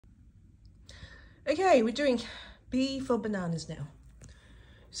Okay, we're doing B for bananas now.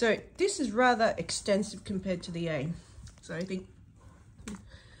 So this is rather extensive compared to the A. So I think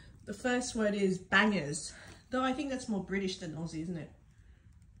the first word is bangers. Though I think that's more British than Aussie, isn't it?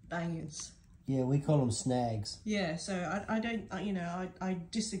 Bangers. Yeah, we call them snags. Yeah, so I don't, you know, I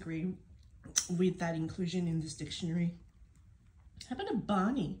disagree with that inclusion in this dictionary. How about a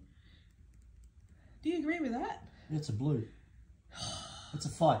Barney? Do you agree with that? It's a blue. It's a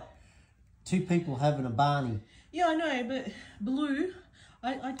fight. Two people having a Barney. Yeah, I know, but blue,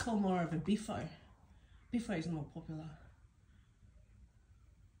 I'd call more of a Biffo. Biffo is more popular.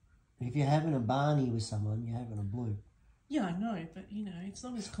 If you're having a Barney with someone, you're having a blue. Yeah, I know, but you know, it's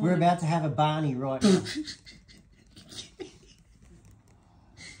not as common. We're about to have a Barney right now.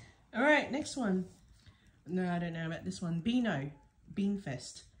 All right, next one. No, I don't know about this one. Beano,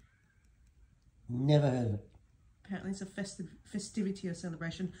 Beanfest. Never heard of it. Apparently it's a festivity or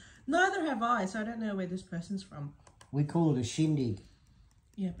celebration. Neither have I, so I don't know where this person's from. We call it a shindig.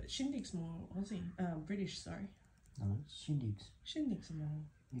 Yeah, but shindig's more Aussie, British, sorry. No, it's shindigs. Shindig's more...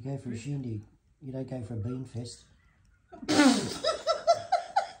 You go for a shindig. You don't go for a bean fest. That's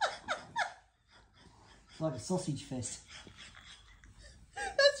It's like a sausage fest.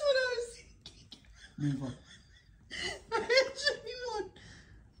 what I was thinking. Move on.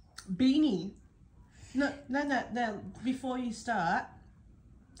 Beanie. No. Before you start,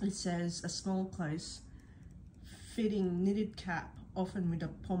 it says a small, close fitting knitted cap, often with a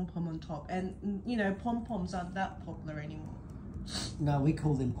pom-pom on top. And, you know, pom-poms aren't that popular anymore. No, we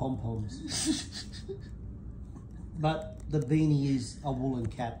call them pom-poms. But the beanie is a woolen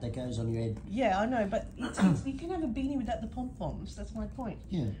cap that goes on your head. Yeah, I know, but it's, you can have a beanie without the pom-poms. That's my point.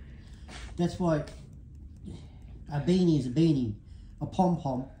 Yeah. That's why a beanie is a beanie. A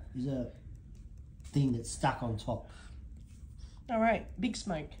pom-pom is a thing that's stuck on top. All right, big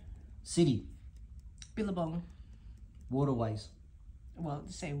smoke. City. Billabong. Waterways. Well,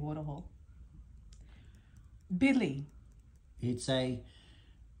 say waterhole. Billy. It's a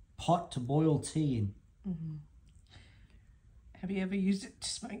pot to boil tea in. Mm-hmm. Have you ever used it to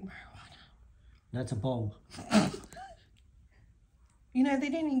smoke marijuana? That's a bong. You know, they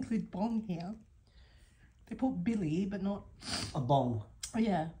didn't include Bong here. They put Billy, but not... A bong. Oh,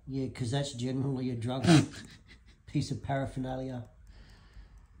 yeah. Yeah, because that's generally a drug piece of paraphernalia.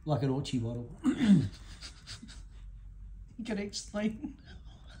 Like an orchie bottle. You gotta explain.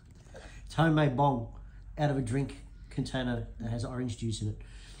 It's homemade bong out of a drink container that has orange juice in it.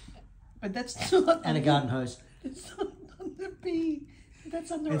 But that's not... And a garden hose. It's not under B.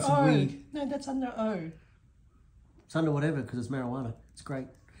 That's under It's O. weed. No, that's under O. It's under whatever because it's marijuana. It's great.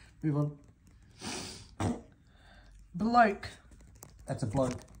 Move on. Bloke. That's a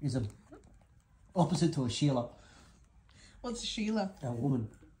bloke. Is a opposite to a Sheila. What's a Sheila? A woman.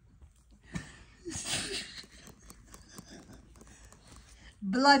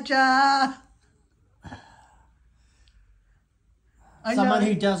 Bludger. Someone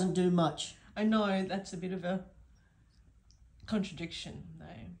who doesn't do much. I know that's a bit of a contradiction, though,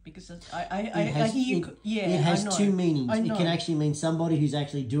 because I hear you. Yeah, it has two meanings. It can actually mean somebody who's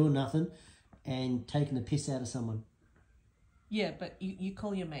actually doing nothing and taking the piss out of someone. Yeah, but you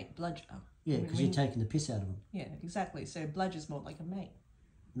call your mate Bludger. Yeah, because you're taking the piss out of them. Yeah, exactly. So Bludger's more like a mate.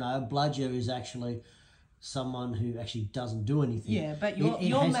 No, a bludger is actually someone who actually doesn't do anything. Yeah, but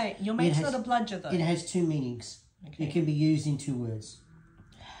your mate's not a bludger, though. It has two meanings. Okay. It can be used in two words.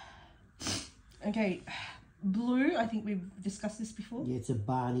 Okay, blue. I think we've discussed this before. Yeah, it's a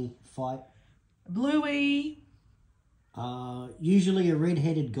Barney fight. Bluey. Usually a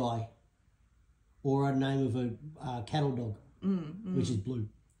redheaded guy, or a name of a cattle dog, which is blue.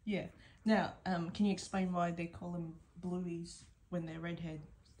 Yeah. Now, can you explain why they call them blueies when they're redhead?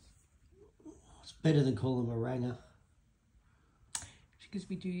 It's better than call them a ranger. Because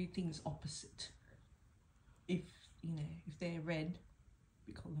we do things opposite. If they're red,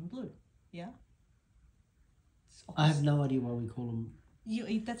 we call them blue. Yeah. I have no idea why we call them.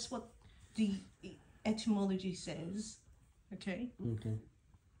 That's what the etymology says. Okay. Okay.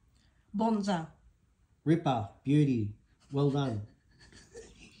 Bonza. Ripper, beauty, well done.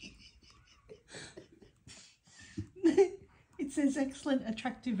 It says excellent,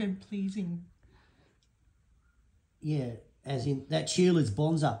 attractive, and pleasing. Yeah, as in that chill is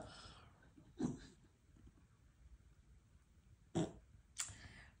Bonza.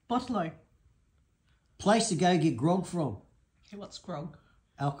 Bottlo. Place to go get grog from. Okay, what's grog?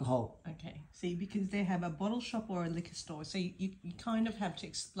 Alcohol. Okay, see, because they have a bottle shop or a liquor store, so you kind of have to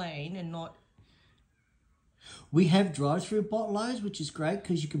explain and not... We have drive-through Bottlos, which is great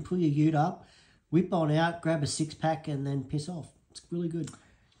because you can pull your ute up, whip on out, grab a six-pack and then piss off. It's really good.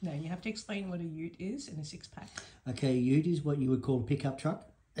 No, you have to explain what a ute is and a six-pack. Okay, a ute is what you would call a pickup truck.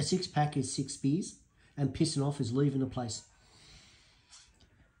 A six-pack is 6 beers. And pissing off is leaving a place.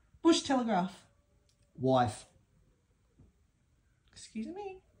 Bush telegraph. Wife. Excuse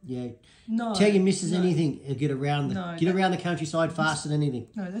me? Yeah. No. Tell your missus anything. Get around the countryside faster than anything.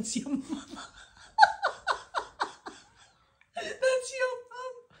 No, that's your mum. That's your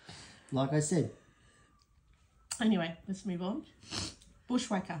mum. Like I said. Anyway, let's move on.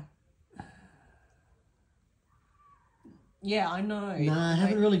 Bushwhacker. Yeah, I know. No, I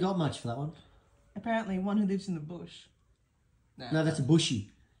haven't really got much for that one. Apparently one who lives in the bush. No, that's a Bushy.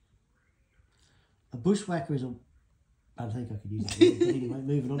 A bushwhacker is a... I don't think I could use that. But anyway,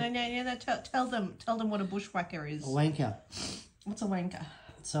 moving on. No. Tell them what a bushwhacker is. A wanker. What's a wanker?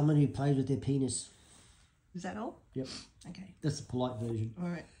 Someone who plays with their penis. Is that all? Yep. Okay. That's the polite version. All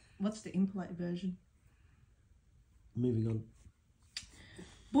right. What's the impolite version? Moving on.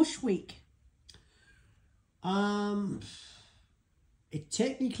 Bush week. It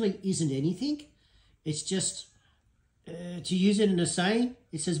technically isn't anything. It's just to use it in a saying.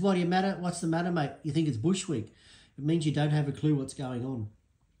 It says, "What do you matter? What's the matter, mate? You think it's Bush week?" It means you don't have a clue what's going on.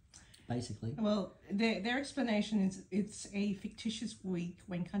 Basically. Well, their explanation is it's a fictitious week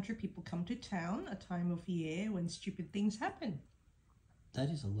when country people come to town, a time of year when stupid things happen. That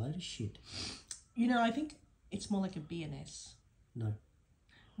is a load of shit. You know, I think it's more like a BNS. No.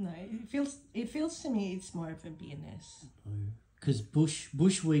 No, it feels to me it's more of a BNS. Because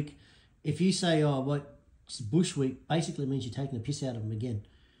Bush week, if you say, "Oh, what it's Bush week," basically means you're taking the piss out of them again.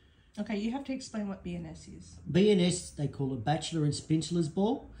 Okay, you have to explain what BNS is. BNS, they call it Bachelor and Spinsters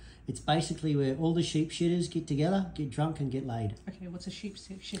ball. It's basically where all the sheep shitters get together, get drunk and get laid. Okay, what's a sheep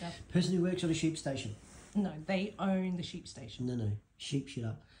shitter? Person who works on a sheep station. No, they own the sheep station. No. Sheep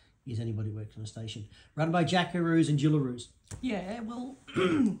shitter is anybody who works on a station. Run by Jackaroos and Jillaroos. Yeah, well,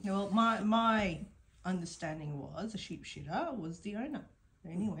 my understanding was a sheep shitter was the owner.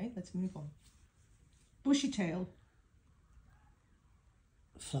 Anyway, let's move on. Bushy tail.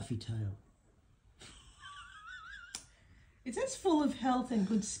 Fluffy tail. It says full of health and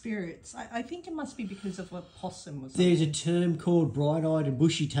good spirits. I think it must be because of what possum was. There's a term called bright-eyed and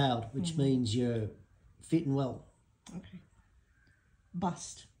bushy-tailed, which means you're fit and well. Okay.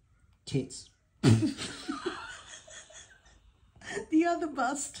 Bust. Tits. The other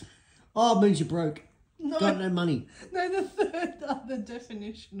bust. Oh, it means you're broke. No. Got no money. No, the third other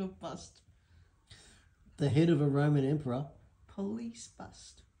definition of bust. The head of a Roman emperor. Police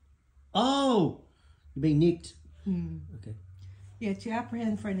bust. Oh! You're being nicked. Okay. Yeah, to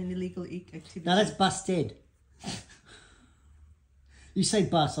apprehend for an illegal activity. No, that's busted. You say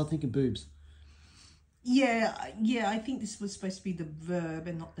bust, I'll think of boobs. Yeah, I think this was supposed to be the verb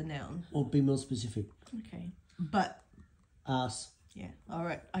and not the noun. Or be more specific. Okay. But. Ass. Yeah, all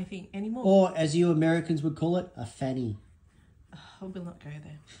right. I think any more. Or, as you Americans would call it, a fanny. I will not go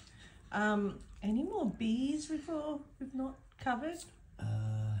there. Any more bees we've not covered?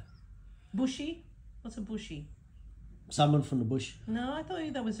 Bushy? What's a bushy? Someone from the bush. No, I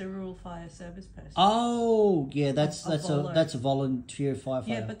thought that was a rural fire service person. Oh, yeah, that's a volunteer firefighter.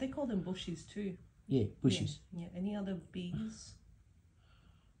 Yeah, but they call them bushies too. Yeah, bushies. Yeah. Any other bees?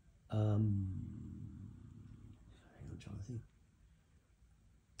 I'm trying to think.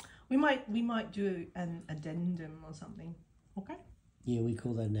 We might do an addendum or something. Okay. Yeah, we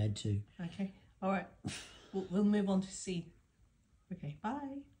call that an ad too. Okay. All right. We'll move on to C. Okay.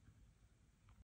 Bye.